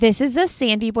This is a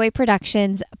Sandy Boy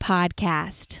Productions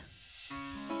podcast.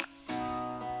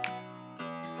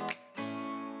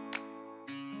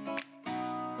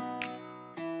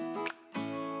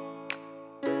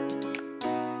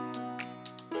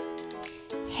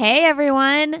 Hey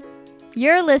everyone,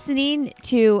 you're listening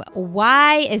to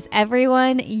Why is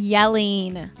Everyone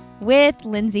Yelling with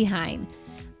Lindsay Hein.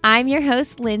 I'm your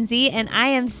host, Lindsay, and I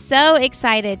am so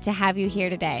excited to have you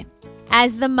here today.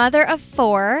 As the mother of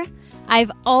 4,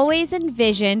 I've always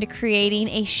envisioned creating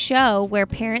a show where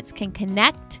parents can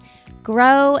connect,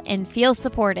 grow, and feel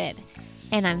supported.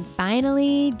 And I'm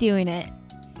finally doing it.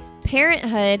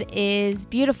 Parenthood is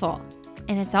beautiful,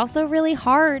 and it's also really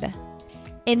hard.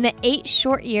 In the 8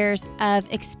 short years of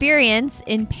experience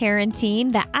in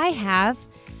parenting that I have,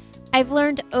 I've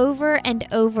learned over and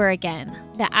over again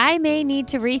that I may need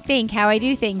to rethink how I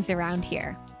do things around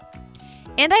here.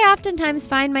 And I oftentimes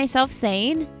find myself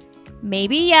saying,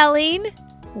 maybe yelling,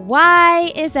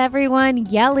 why is everyone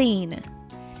yelling?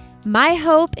 My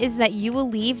hope is that you will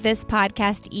leave this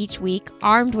podcast each week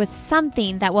armed with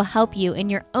something that will help you in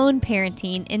your own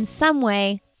parenting in some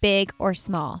way, big or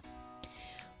small.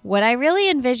 What I really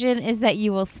envision is that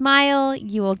you will smile,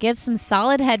 you will give some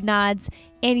solid head nods,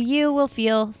 and you will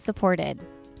feel supported.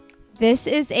 This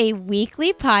is a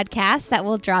weekly podcast that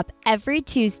will drop every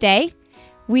Tuesday.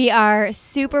 We are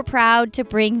super proud to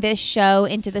bring this show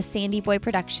into the Sandy Boy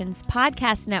Productions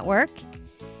podcast network.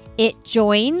 It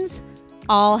joins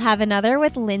All Have Another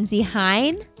with Lindsay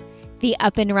Hein, the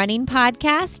Up and Running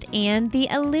podcast, and the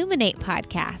Illuminate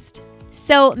podcast.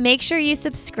 So make sure you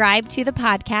subscribe to the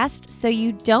podcast so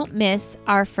you don't miss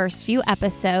our first few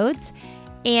episodes.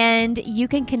 And you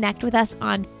can connect with us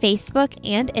on Facebook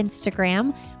and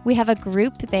Instagram. We have a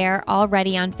group there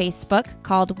already on Facebook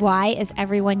called Why is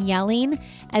Everyone Yelling,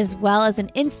 as well as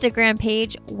an Instagram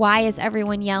page, Why is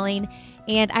Everyone Yelling?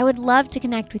 And I would love to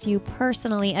connect with you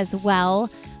personally as well.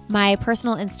 My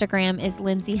personal Instagram is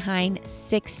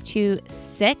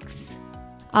lindsayhein626.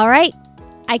 All right,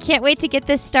 I can't wait to get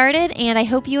this started, and I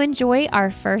hope you enjoy our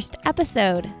first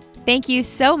episode. Thank you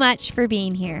so much for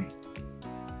being here.